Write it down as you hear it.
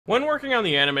When working on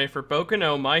the anime for Boku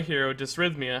no My Hero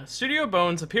Dysrhythmia, Studio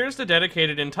Bones appears to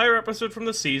dedicate an entire episode from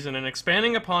the season and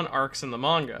expanding upon arcs in the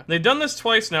manga. They've done this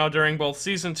twice now during both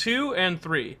Season 2 and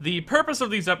 3. The purpose of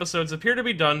these episodes appear to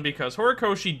be done because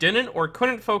Horikoshi didn't or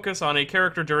couldn't focus on a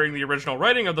character during the original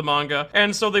writing of the manga,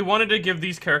 and so they wanted to give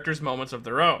these characters moments of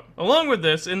their own. Along with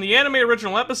this, in the anime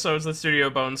original episodes that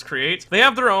Studio Bones creates, they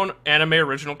have their own anime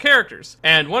original characters,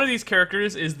 and one of these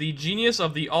characters is the genius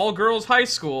of the all-girls high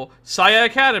school, Saya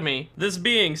Academy, this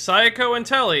being Saiko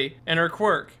Intelli and her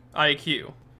quirk,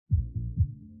 IQ.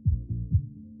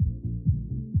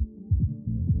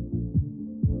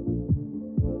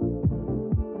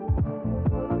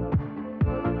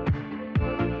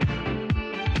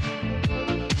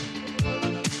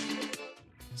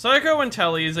 Saiko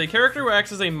Intelli is a character who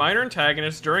acts as a minor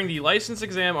antagonist during the license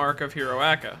exam arc of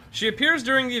Hiroaka. She appears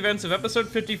during the events of episode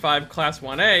 55 Class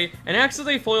 1A and acts as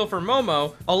a foil for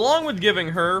Momo, along with giving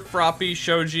her, Froppy,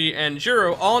 Shoji, and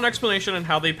Juro all an explanation on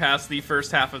how they passed the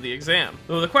first half of the exam.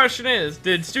 Though the question is,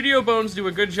 did Studio Bones do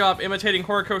a good job imitating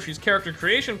Horikoshi's character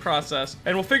creation process?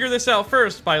 And we'll figure this out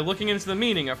first by looking into the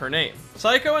meaning of her name.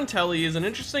 Saiko Intelli is an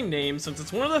interesting name since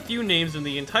it's one of the few names in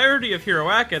the entirety of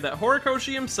Hiroaka that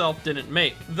Horikoshi himself didn't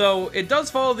make. Though it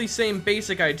does follow the same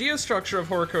basic idea structure of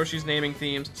Horikoshi's naming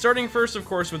themes, starting first of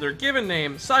course with her given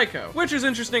name, Saiko, which is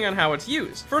interesting on how it's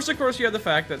used. First of course you have the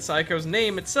fact that Saiko's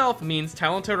name itself means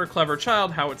talented or clever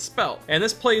child how it's spelled, and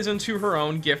this plays into her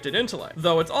own gifted intellect,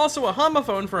 though it's also a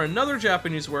homophone for another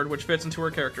Japanese word which fits into her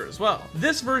character as well.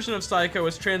 This version of Saiko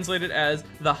is translated as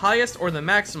the highest or the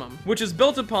maximum, which is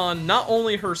built upon not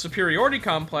only her superiority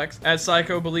complex, as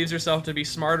Saiko believes herself to be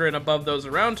smarter and above those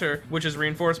around her, which is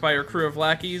reinforced by her crew of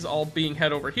lackeys all being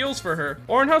head over heels for her,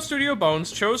 or in how Studio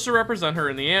Bones chose to represent her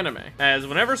in the anime, as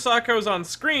whenever Saiko is on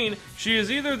screen, she is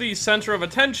either the center of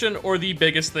attention or the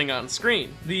biggest thing on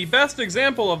screen. The best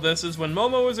example of this is when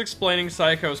Momo is explaining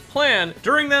Saiko's plan.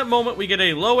 During that moment we get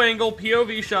a low-angle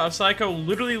POV shot of Saiko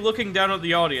literally looking down at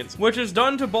the audience, which is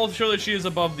done to both show that she is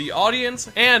above the audience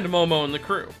and Momo and the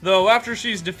crew. Though after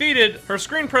she's defeated, her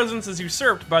screen presence is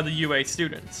usurped by the UA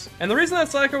students. And the reason that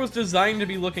Saiko was designed to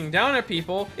be looking down at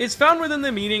people is found within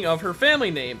the meaning of her family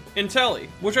name, Intelli,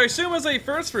 which I assume is a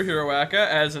first for Hiroaka,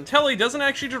 as Intelli doesn't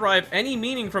actually derive any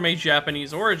meaning from a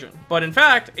Japanese origin, but in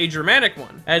fact, a Germanic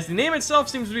one, as the name itself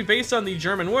seems to be based on the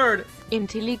German word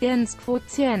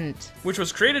Intelligenzquotient, which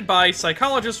was created by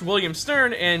psychologist William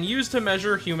Stern and used to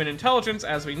measure human intelligence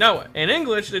as we know it. In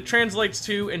English, it translates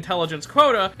to intelligence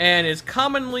quota and is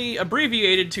commonly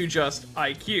abbreviated to just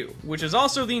IQ, which is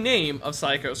also the name of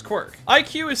Saiko's quirk.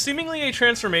 IQ is seemingly a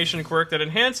transformation quirk that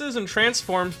enhances and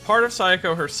transforms part of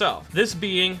Saiko herself, this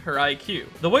being her IQ.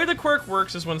 The way the quirk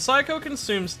works is when Saiko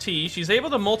consumes tea, she's able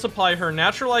to multiply her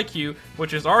natural IQ,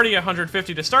 which is already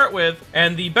 150 to start with,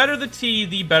 and the better the tea,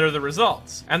 the better the results.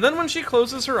 And then when she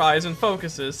closes her eyes and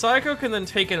focuses, Saiko can then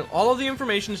take in all of the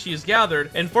information she has gathered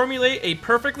and formulate a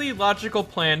perfectly logical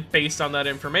plan based on that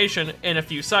information in a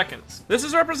few seconds. This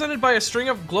is represented by a string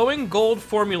of glowing gold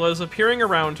formulas appearing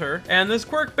around her, and this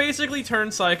quirk basically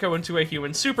turns Saiko into a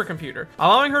human supercomputer,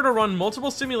 allowing her to run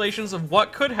multiple simulations of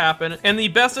what could happen and the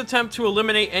best attempt to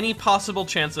eliminate any possible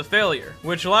chance of failure,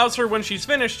 which allows her when she's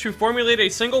finished to formulate a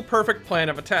single perfect plan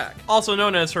of attack, also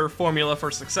known as her formula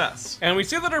for success. And we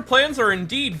see that her plans are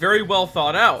indeed very well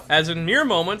thought out, as in mere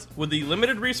moments, with the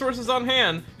limited resources on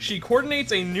hand, she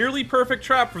coordinates a nearly perfect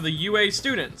trap for the UA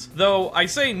students. Though I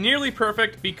say nearly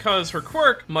perfect because her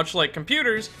quirk, much like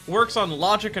computers, works on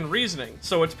logic and reasoning,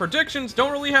 so its predictions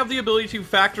don't really have the ability to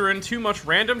factor in too much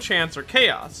random chance or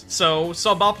chaos. So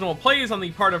suboptimal plays on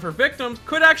the part of her victims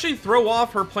could actually throw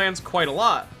off her plans quite a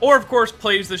lot, or of course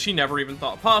plays that she never even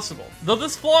thought possible. Though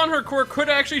this flaw in her quirk could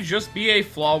actually just be a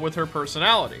flaw with her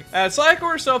personality, as Saiko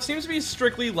herself seems to be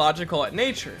strictly logical at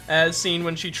nature, as seen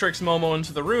when she tricks Momo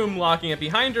into the room, locking it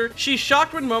behind her. She's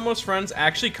shocked when Momo's friends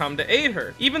actually come to aid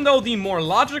her, even though the more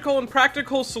logical and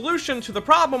practical solution to the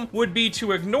problem would be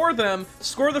to ignore them,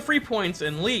 score the free points,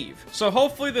 and leave. So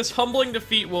hopefully this humbling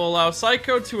defeat will allow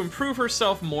Saiko to improve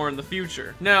herself more in the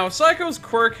future. Now, Saiko's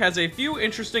quirk has a few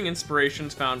interesting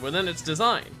inspirations found within its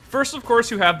design. First, of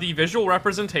course, you have the visual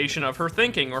representation of her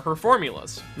thinking, or her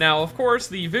formulas. Now, of course,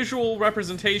 the visual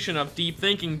representation of deep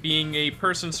thinking being a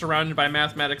person surrounded by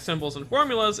mathematic symbols and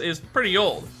formulas is pretty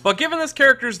old. But given this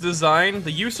character's design,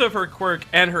 the use of her quirk,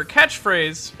 and her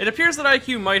catchphrase, it appears that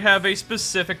IQ might have a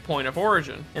specific point of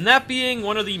origin, and that being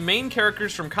one of the main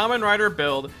characters from Kamen Rider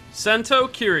Build, Sento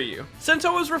Kiryu.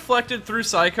 Sento is reflected through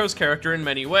Saiko's character in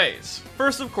many ways.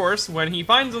 First, of course, when he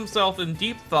finds himself in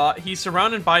deep thought, he's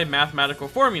surrounded by mathematical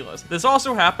formulas. This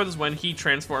also happens when he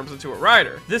transforms into a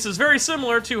rider. This is very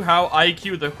similar to how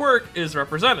IQ the quirk is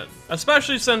represented.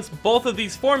 especially since both of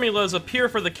these formulas appear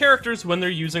for the characters when they're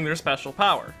using their special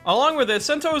power. Along with this,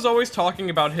 Sento is always talking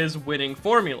about his winning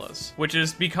formulas, which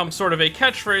has become sort of a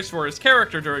catchphrase for his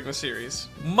character during the series.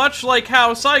 Much like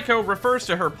how Saiko refers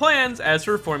to her plans as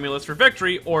her formulas for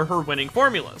victory, or her winning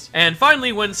formulas. And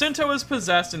finally, when Sento is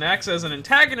possessed and acts as an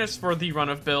antagonist for the run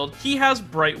of build, he has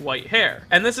bright white hair.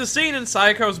 And this is seen in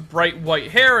Saiko's bright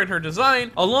white hair in her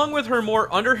design, along with her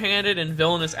more underhanded and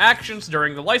villainous actions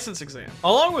during the license exam.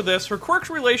 Along with this, her quirk's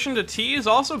relation to tea is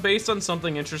also based on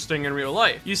something interesting in real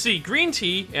life. You see, green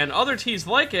tea, and other teas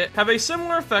like it, have a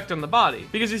similar effect on the body,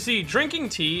 because you see, drinking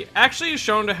tea actually is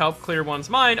shown to help clear one's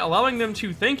mind, allowing them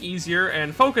to think easier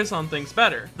and focus on things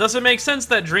better. Thus it makes sense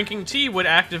that drinking tea would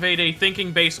activate a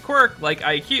thinking-based quirk like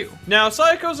IQ. Now,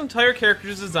 Saiko's entire character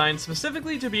is designed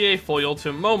specifically to be a foil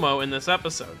to Momo in this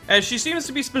episode, as she seems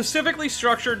to be specifically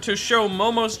structured to show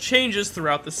Momo's changes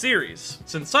throughout the series.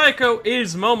 Since Saiko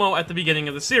is Momo at the beginning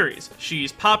of the series,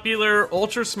 she's popular,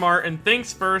 ultra smart, and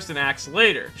thinks first and acts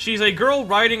later. She's a girl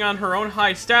riding on her own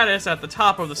high status at the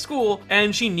top of the school,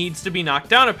 and she needs to be knocked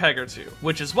down a peg or two,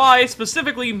 which is why,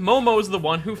 specifically, Momo's the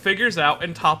one who figures out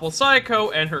and topples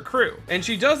Saiko and her crew. And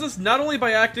she does this not only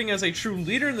by acting as a true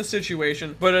leader in the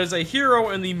situation, but as a hero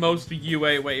in the most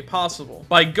UA way possible,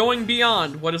 by going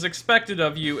beyond what is expected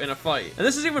of you in a fight. And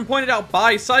this is even pointed out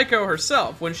by Saiko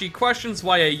herself when she questions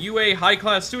why a UA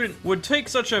high-class student would take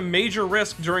such a major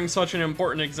risk during such an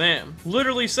important exam,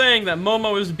 literally saying that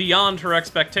Momo is beyond her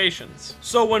expectations.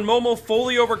 So when Momo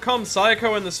fully overcomes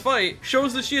Saiko in this fight,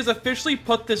 shows that she has officially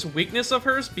put this weakness of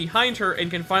hers behind her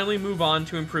and can finally move on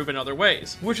to improve in other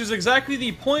ways, which is exactly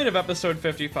the point of episode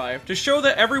 55, to show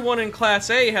that everyone in Class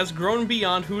A has grown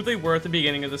beyond who they were at the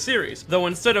beginning of the series, though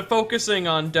instead of focusing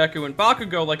on Deku and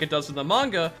Bakugo like it does in the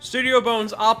manga, Studio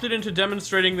Bones opted into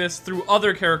demonstrating this through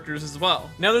other characters as well.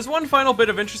 Now there's one final bit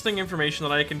of interesting information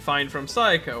that I can find from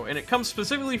Saiko, and it comes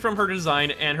specifically from her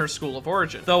design and her school of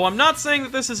origin. Though I'm not saying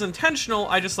that this is intentional,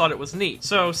 I just thought it was neat.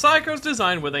 So Saiko's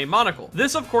designed with a monocle.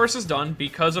 This of course is done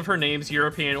because of her name's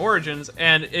European origins,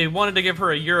 and it wanted to give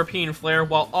her a European flair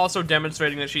while also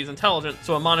demonstrating that she's intelligent,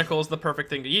 so a monocle is the perfect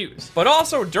thing to use. But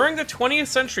also, during the 20th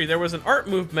century, there was an art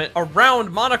movement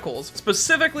around monocles,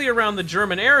 specifically around the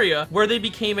German area, where they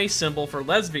became a symbol for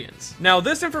lesbians. Now,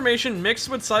 this information mixed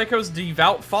with Saiko's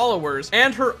devout followers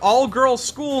and her all-girl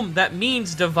school that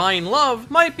means divine love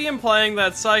might be implying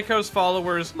that Saiko's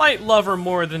followers might love her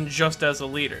more than just as a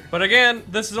leader. But again,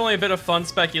 this is only a bit of fun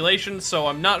speculation, so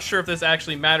I'm not sure if this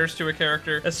actually matters to a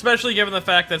character, especially given the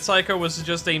fact that Saiko was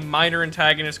just a minor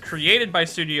antagonist created by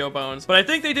Studio Bones, but I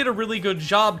think they did a really good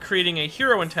job creating a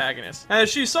hero antagonist,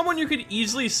 as she's someone you could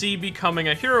easily see becoming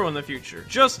a hero in the future.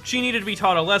 Just, she needed to be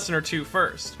taught a lesson or two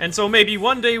first. And so maybe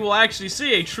one day we'll actually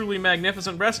see a truly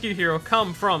magnificent rescue hero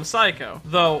come from Saiko.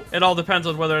 Though, it all depends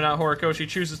on whether or not Horikoshi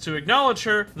chooses to acknowledge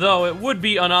her, though it would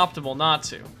be unoptimal not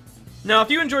to. Now,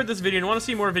 if you enjoyed this video and want to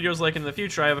see more videos like in the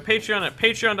future, I have a Patreon at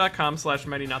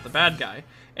patreon.com/MightyNotTheBadGuy.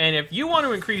 And if you want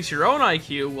to increase your own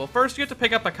IQ, well, first you have to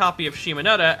pick up a copy of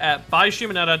Shimonetta at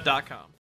buyshimonetta.com.